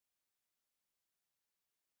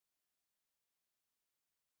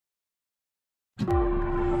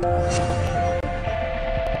Okay,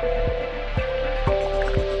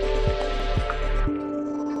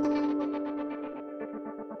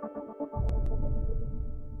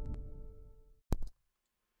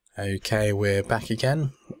 we're back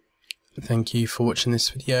again. Thank you for watching this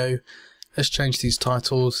video. Let's change these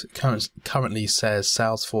titles. It currently says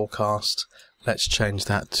sales forecast. Let's change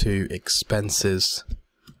that to expenses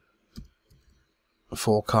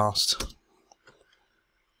forecast.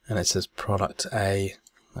 And it says product A.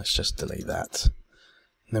 Let's just delete that.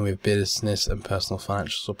 And then we have business and personal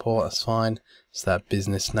financial support. That's fine. So that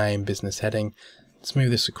business name, business heading. Let's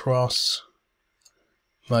move this across.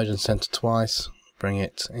 Merge and center twice. Bring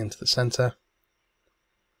it into the center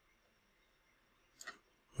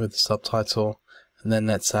with the subtitle, and then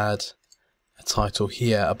let's add a title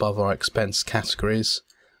here above our expense categories.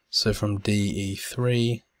 So from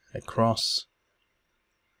DE3 across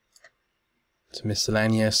to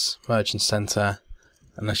miscellaneous, merge and center,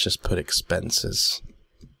 and let's just put expenses.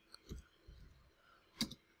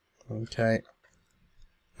 Okay.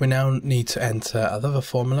 We now need to enter another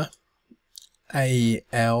formula.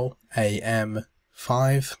 ALAM5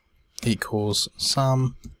 equals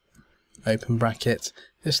sum, open bracket.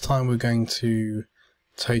 This time we're going to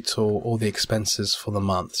total all the expenses for the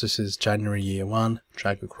month. This is January year 1,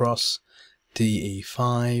 drag across,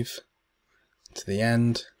 DE5 to the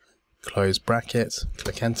end, close bracket,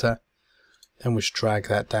 click enter, then we just drag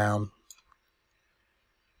that down,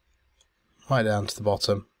 right down to the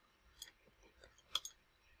bottom,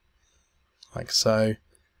 like so.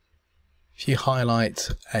 If you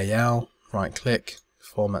highlight AL, right click,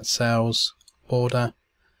 format cells, border,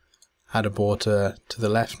 add a border to the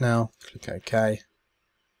left now, click OK.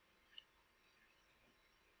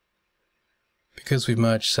 Because we've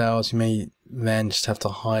merged cells, you may then just have to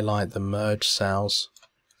highlight the merged cells,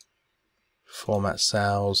 format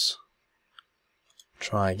cells,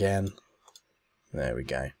 try again, there we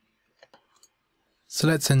go. So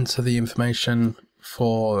let's enter the information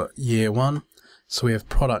for year 1. So we have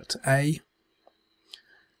product A,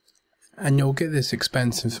 and you'll get this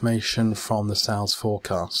expense information from the sales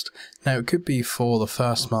forecast. Now it could be for the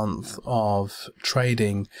first month of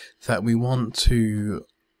trading that we want to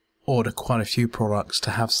order quite a few products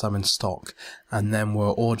to have some in stock, and then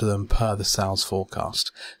we'll order them per the sales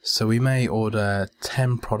forecast. So we may order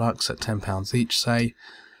 10 products at £10 each, say,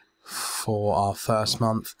 for our first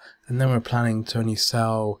month, and then we're planning to only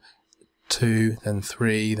sell 2, then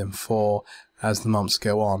 3, then 4 as the months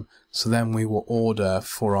go on. So then we will order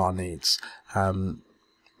for our needs. So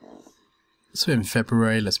in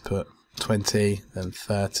February, let's put 20, then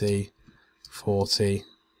 30, 40,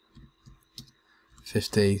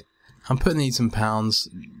 50. I'm putting these in pounds,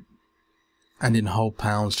 and in whole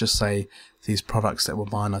pounds, just say these products that we're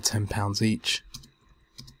buying are £10 each.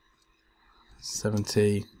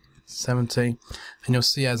 70, 70. And you'll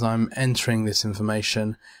see as I'm entering this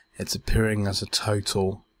information, it's appearing as a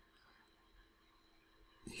total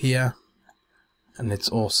here, and it's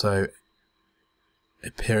also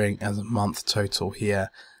appearing as a month total here,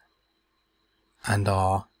 and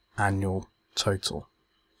our annual total.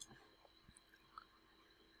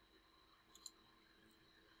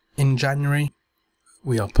 In January,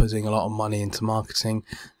 we are putting a lot of money into marketing,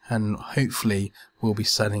 and hopefully we'll be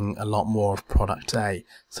selling a lot more of product A.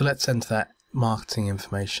 So let's enter that marketing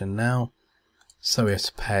information now. So we have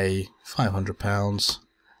to pay £500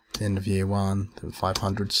 at the end of year 1, then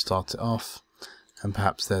 500 to start it off, and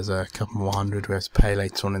perhaps there's a couple more hundred we have to pay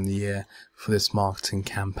later on in the year for this marketing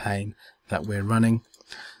campaign that we're running.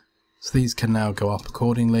 So these can now go up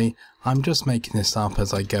accordingly. I'm just making this up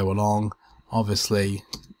as I go along. Obviously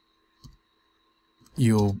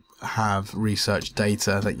you'll have research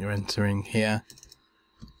data that you're entering here,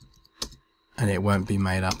 and it won't be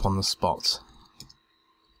made up on the spot.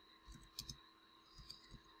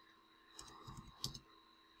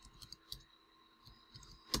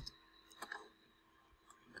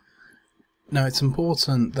 Now it's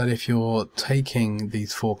important that if you're taking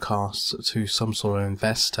these forecasts to some sort of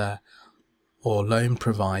investor or loan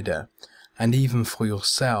provider, and even for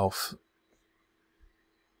yourself,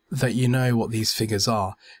 that you know what these figures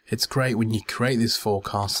are. It's great when you create this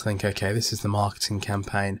forecast to think, okay, this is the marketing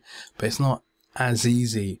campaign, but it's not as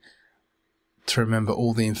easy to remember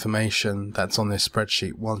all the information that's on this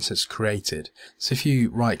spreadsheet once it's created. So if you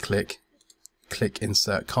right click, click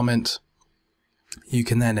insert comment, you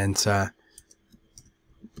can then enter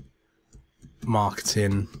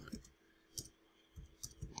marketing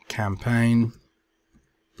campaign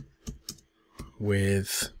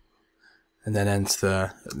with, and then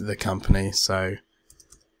enter the company, so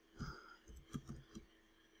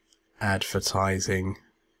advertising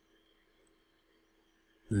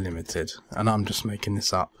Limited, and I'm just making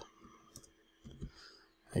this up.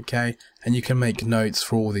 Okay, and you can make notes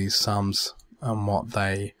for all these sums and what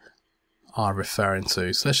they are referring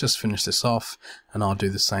to. So let's just finish this off, and I'll do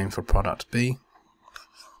the same for product B.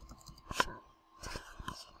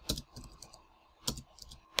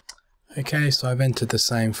 Okay, so I've entered the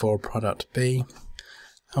same for product B,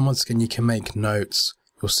 and once again you can make notes.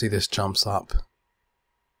 You'll see this jumps up.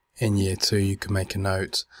 In year 2 you can make a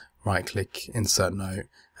note, right click, insert note,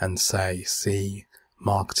 and say C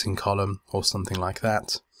marketing column or something like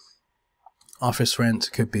that. Office rent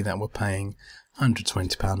could be that we're paying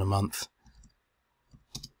 £120 a month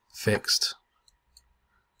fixed,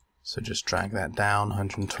 so just drag that down,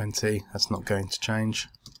 120, that's not going to change.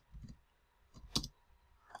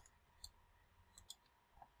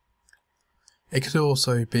 It could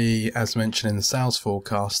also be, as mentioned in the sales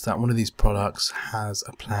forecast, that one of these products has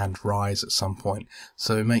a planned rise at some point.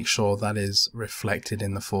 So make sure that is reflected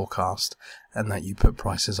in the forecast and that you put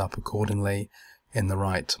prices up accordingly in the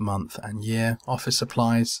right month and year. Office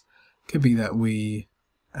supplies could be that we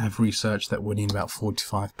have researched that we need about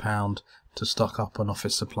 £45 to stock up on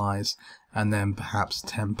office supplies, and then perhaps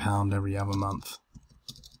 £10 every other month.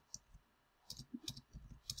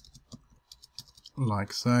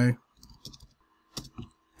 Like so.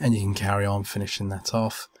 And you can carry on finishing that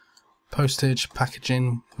off. Postage,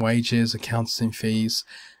 packaging, wages, accounting fees.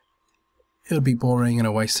 It'll be boring and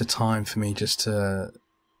a waste of time for me just to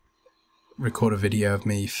record a video of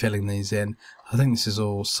me filling these in. I think this is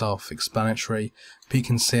all self-explanatory, but you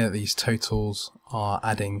can see that these totals are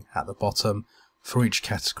adding at the bottom for each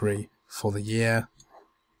category for the year,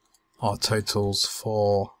 our totals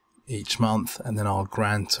for each month, and then our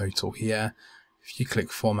grand total here. If you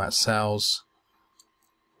click Format Cells,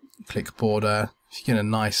 click Border, if you get a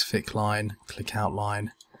nice thick line, click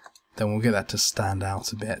Outline, then we'll get that to stand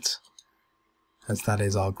out a bit, as that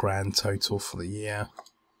is our grand total for the year.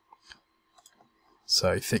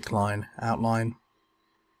 So thick line, outline,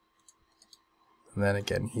 and then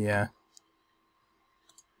again here.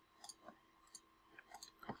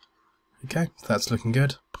 Okay, that's looking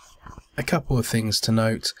good. A couple of things to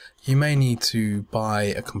note. You may need to buy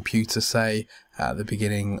a computer, say, at the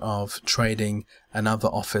beginning of trading and other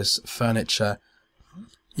office furniture.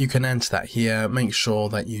 You can enter that here. Make sure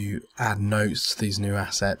that you add notes to these new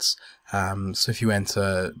assets. So if you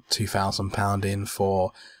enter £2,000 in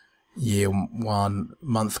for year 1,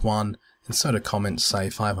 month 1, insert a comment, say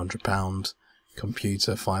 £500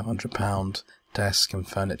 computer, £500 desk and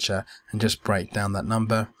furniture, and just break down that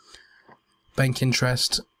number. Bank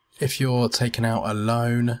interest. If you're taking out a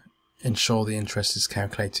loan, ensure the interest is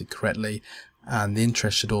calculated correctly, and the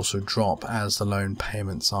interest should also drop as the loan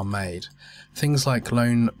payments are made. Things like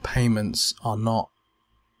loan payments are not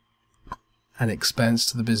an expense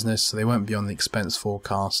to the business, so they won't be on the expense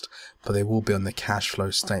forecast, but they will be on the cash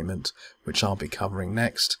flow statement, which I'll be covering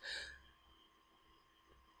next.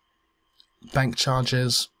 Bank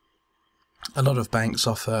charges. A lot of banks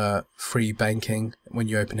offer free banking when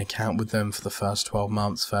you open an account with them for the first 12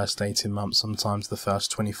 months, first 18 months, sometimes the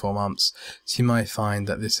first 24 months. So you might find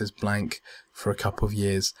that this is blank for a couple of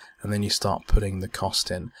years, and then you start putting the cost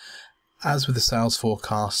in. As with the sales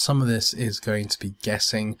forecast, some of this is going to be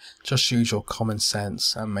guessing. Just use your common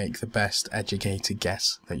sense and make the best educated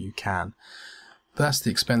guess that you can. But that's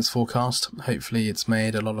the expense forecast. Hopefully it's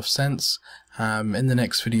made a lot of sense. In the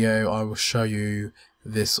next video I will show you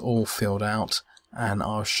this all filled out, and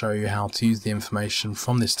I'll show you how to use the information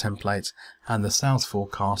from this template and the sales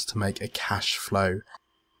forecast to make a cash flow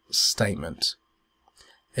statement.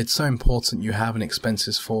 It's so important you have an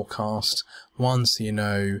expenses forecast, one, so you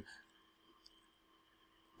know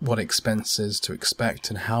what expenses to expect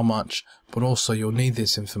and how much, but also you'll need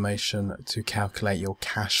this information to calculate your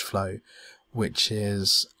cash flow, which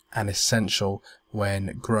is an essential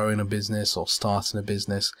when growing a business or starting a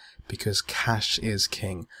business, because cash is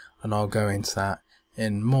king, and I'll go into that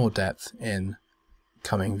in more depth in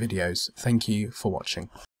coming videos. Thank you for watching.